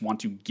place you just want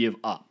to give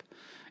up.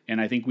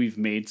 And I think we've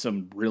made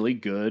some really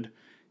good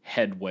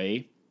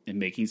headway in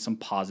making some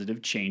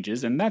positive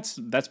changes. And that's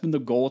been the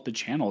goal with the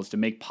channel, is to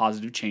make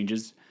positive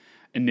changes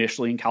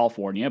initially in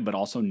California, but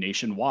also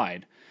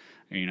nationwide.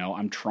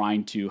 I'm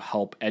trying to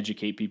help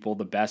educate people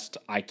the best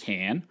I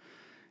can,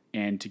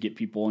 and to get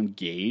people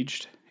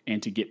engaged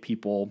and to get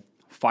people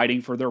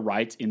fighting for their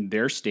rights in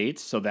their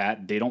states so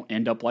that they don't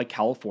end up like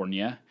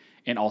California,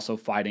 and also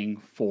fighting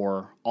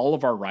for all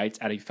of our rights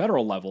at a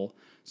federal level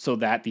so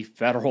that the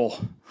federal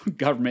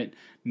government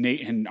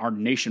and our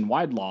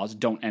nationwide laws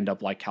don't end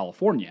up like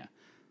California.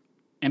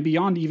 And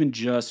beyond even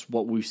just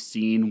what we've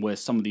seen with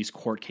some of these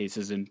court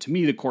cases, and to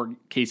me, the court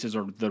cases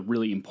are the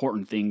really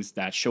important things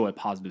that show a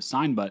positive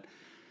sign, but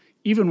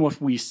even what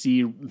we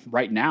see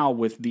right now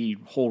with the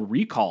whole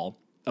recall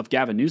of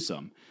Gavin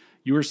Newsom,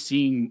 you are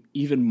seeing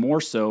even more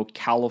so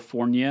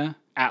California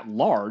at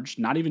large,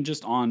 not even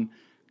just on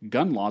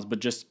gun laws, but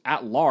just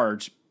at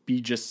large,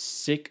 be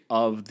just sick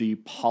of the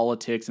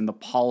politics and the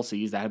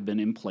policies that have been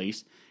in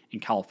place in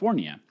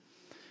California,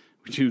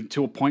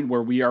 to a point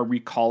where we are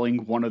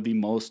recalling one of the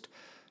most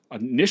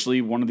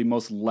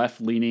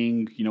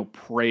left-leaning,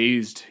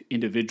 praised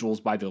individuals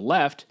by the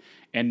left,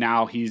 and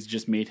now he's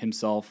just made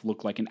himself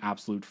look like an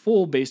absolute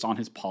fool based on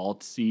his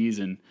policies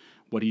and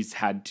what he's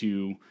had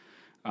to,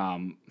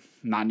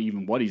 not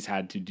even what he's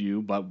had to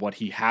do, but what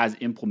he has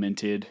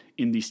implemented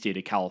in the state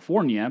of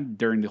California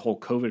during the whole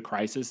COVID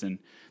crisis and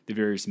the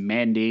various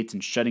mandates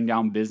and shutting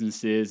down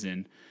businesses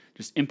and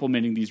just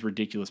implementing these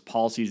ridiculous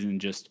policies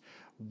and just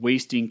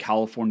wasting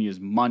California's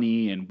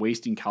money and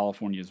wasting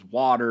California's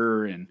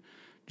water and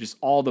just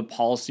all the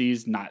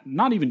policies,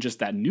 not even just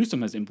that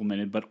Newsom has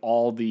implemented, but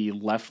all the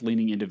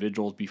left-leaning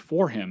individuals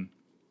before him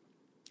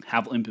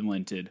have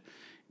implemented.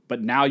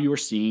 But now you are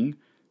seeing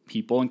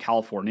people in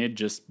California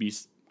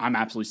I'm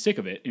absolutely sick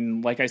of it.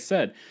 And like I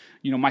said,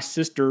 my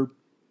sister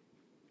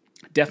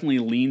definitely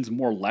leans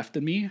more left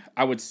than me.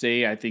 I would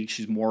say I think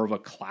she's more of a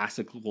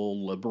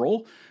classical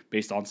liberal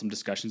based on some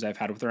discussions I've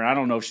had with her. And I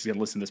don't know if she's going to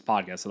listen to this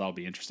podcast, so that'll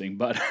be interesting.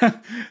 But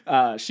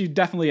she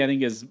definitely, I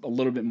think, is a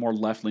little bit more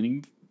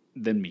left-leaning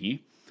than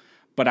me.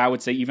 But I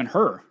would say even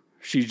her,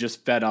 she's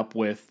just fed up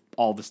with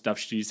all the stuff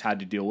she's had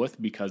to deal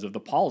with because of the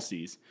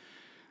policies.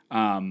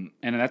 And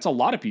that's a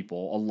lot of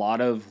people, a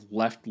lot of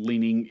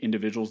left-leaning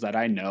individuals that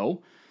I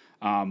know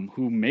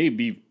who may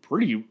be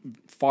pretty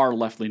far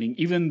left-leaning.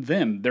 Even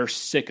them, they're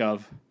sick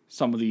of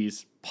some of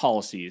these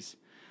policies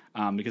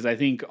because I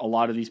think a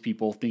lot of these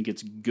people think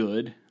it's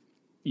good,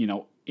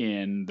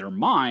 in their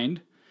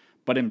mind,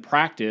 but in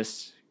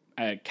practice,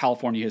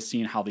 California has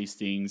seen how these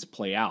things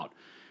play out.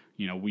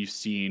 We've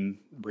seen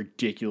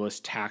ridiculous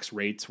tax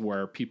rates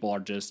where people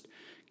are just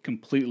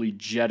completely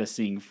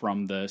jettisoning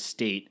from the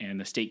state, and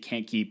the state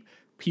can't keep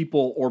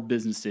people or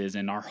businesses,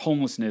 and our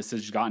homelessness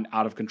has gotten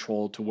out of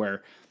control to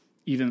where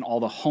even all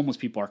the homeless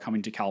people are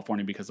coming to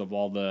California because of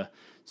all the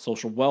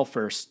social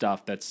welfare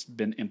stuff that's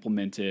been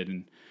implemented,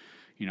 and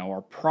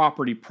our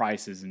property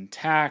prices and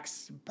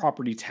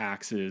property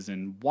taxes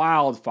and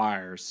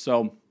wildfires.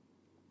 So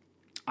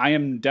I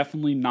am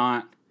definitely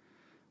not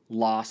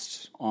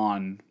lost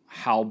on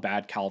how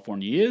bad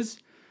California is,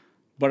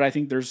 but I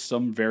think there's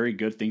some very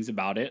good things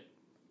about it.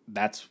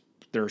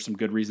 There are some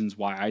good reasons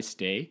why I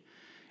stay.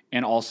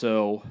 And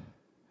also,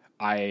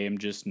 I am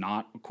just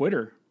not a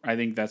quitter. I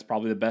think that's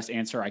probably the best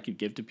answer I could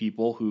give to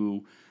people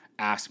who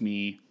ask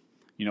me,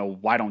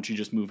 why don't you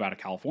just move out of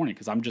California?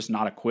 Because I'm just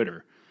not a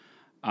quitter.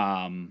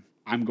 I'm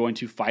going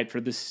to fight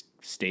for this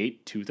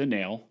state tooth and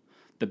nail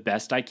the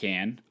best I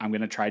can. I'm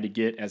going to try to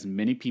get as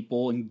many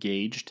people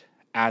engaged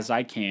as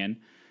I can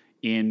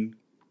in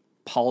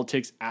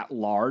politics at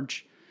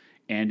large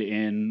and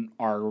in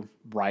our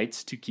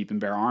rights to keep and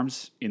bear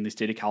arms in the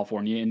state of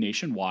California and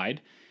nationwide.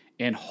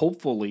 And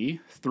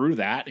hopefully through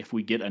that, if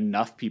we get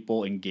enough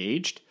people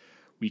engaged,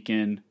 we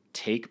can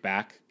take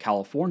back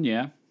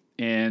California.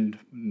 And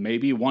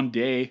maybe one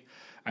day,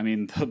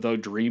 the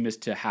dream is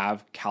to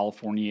have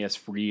California as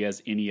free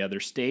as any other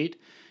state,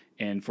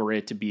 and for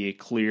it to be a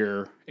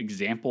clear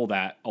example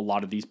that a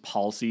lot of these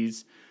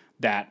policies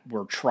that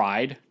were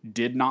tried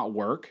did not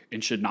work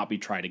and should not be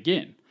tried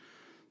again.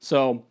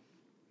 So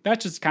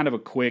that's just kind of a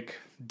quick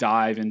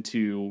dive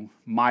into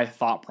my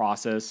thought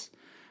process,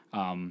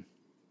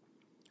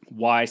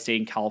 why I stay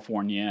in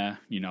California,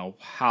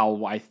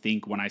 how I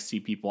think when I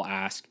see people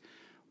ask,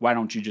 why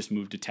don't you just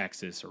move to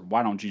Texas, or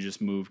why don't you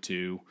just move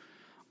to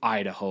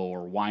Idaho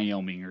or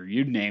Wyoming, or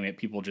you name it.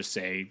 People just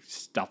say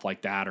stuff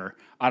like that, or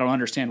I don't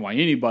understand why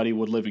anybody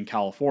would live in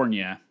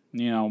California.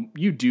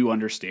 You do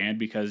understand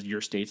because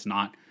your state's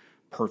not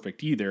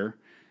perfect either,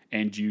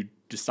 and you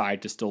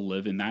decide to still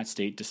live in that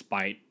state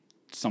despite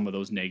some of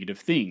those negative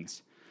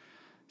things.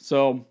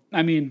 So,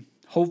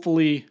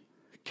 hopefully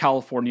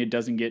California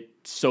doesn't get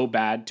so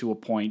bad to a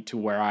point to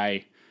where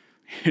I,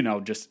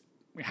 just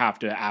have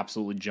to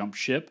absolutely jump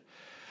ship.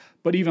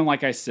 But even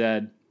like I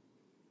said,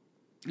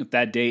 if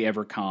that day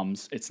ever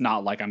comes, it's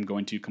not like I'm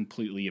going to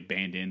completely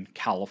abandon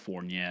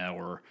California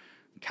or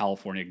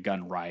California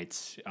gun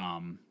rights.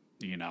 I'm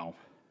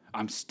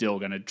still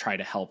going to try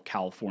to help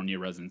California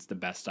residents the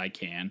best I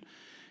can.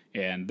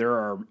 And there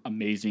are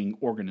amazing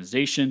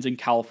organizations in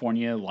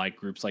California, like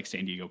groups like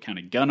San Diego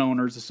County Gun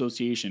Owners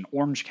Association,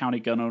 Orange County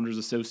Gun Owners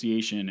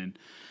Association, and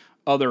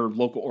other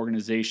local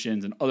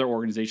organizations and other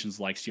organizations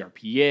like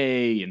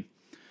CRPA. And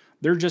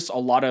there are just a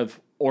lot of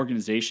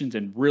organizations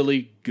and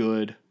really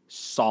good,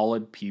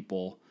 solid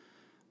people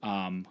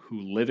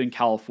who live in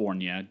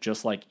California,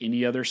 just like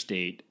any other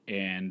state,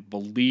 and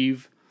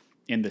believe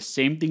in the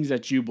same things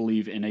that you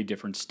believe in a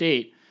different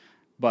state.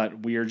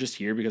 But we are just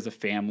here because of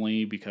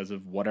family, because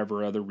of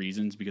whatever other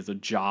reasons, because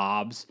of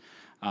jobs.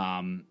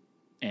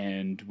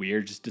 And we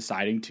are just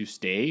deciding to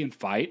stay and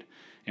fight.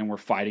 And we're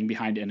fighting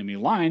behind enemy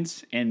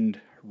lines. And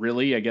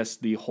really, I guess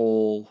the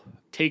whole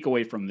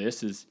takeaway from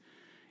this is,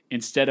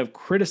 instead of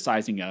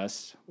criticizing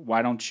us,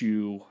 why don't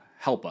you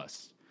help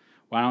us?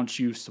 Why don't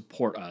you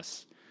support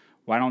us?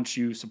 Why don't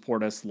you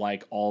support us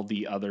like all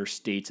the other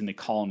states and the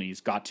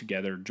colonies got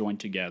together, joined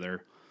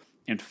together,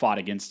 and fought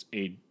against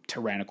a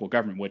tyrannical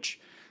government, which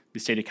the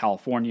state of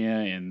California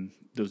and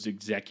those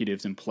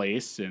executives in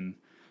place and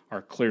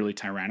are clearly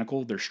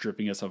tyrannical. They're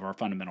stripping us of our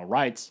fundamental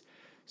rights.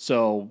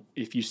 So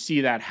if you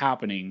see that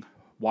happening,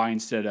 why,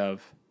 instead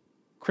of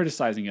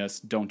criticizing us,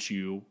 don't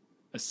you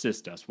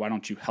assist us? Why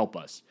don't you help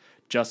us?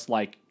 Just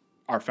like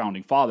our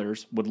founding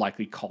fathers would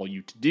likely call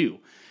you to do.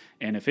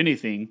 And if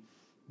anything,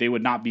 they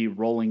would not be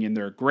rolling in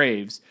their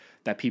graves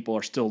that people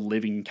are still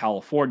living in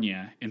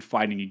California and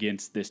fighting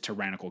against this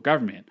tyrannical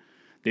government.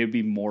 They would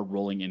be more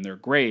rolling in their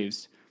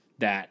graves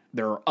that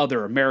there are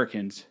other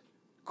Americans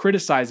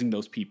criticizing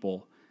those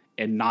people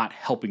and not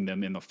helping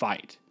them in the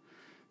fight.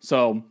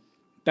 So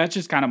that's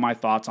just kind of my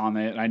thoughts on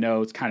it. I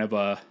know it's kind of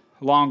a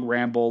long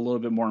ramble, a little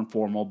bit more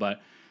informal,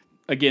 but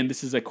again,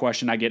 this is a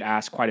question I get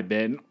asked quite a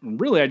bit. And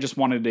really, I just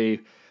wanted a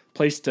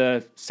place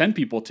to send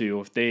people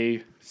to. If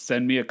they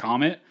send me a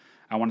comment,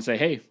 I want to say,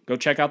 hey, go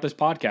check out this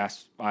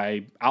podcast.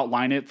 I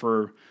outline it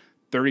for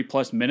 30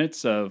 plus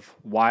minutes of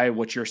why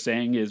what you're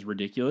saying is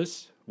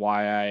ridiculous,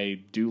 why I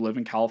do live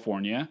in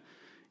California,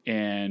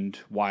 and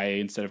why,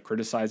 instead of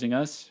criticizing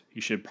us,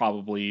 you should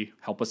probably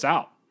help us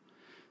out.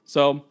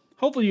 So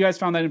hopefully you guys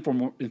found that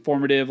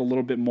informative, a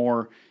little bit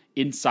more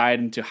insight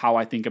into how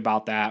I think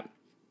about that.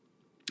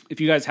 If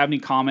you guys have any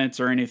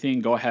comments or anything,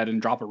 go ahead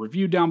and drop a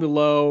review down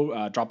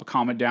below, drop a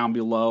comment down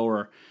below,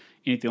 or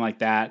anything like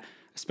that.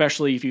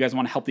 Especially if you guys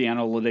want to help the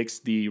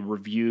analytics, the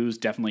reviews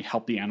definitely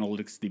help the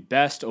analytics the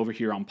best over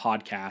here on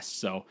podcasts.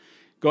 So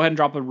go ahead and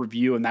drop a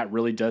review, and that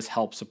really does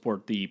help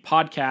support the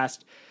podcast,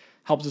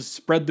 helps us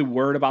spread the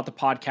word about the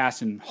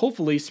podcast, and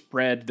hopefully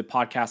spread the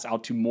podcast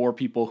out to more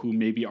people who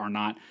maybe are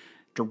not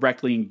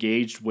directly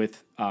engaged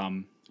with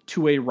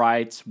 2A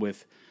rights,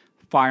 with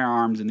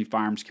firearms in the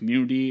firearms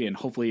community, and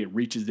hopefully it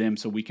reaches them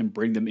so we can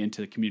bring them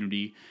into the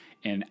community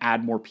and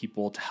add more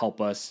people to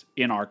help us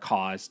in our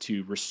cause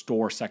to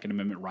restore Second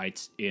Amendment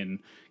rights in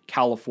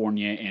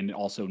California and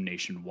also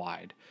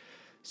nationwide.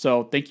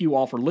 So thank you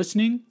all for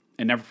listening,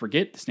 and never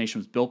forget, this nation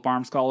was built by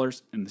armed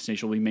scholars, and this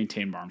nation will be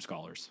maintained by armed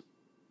scholars.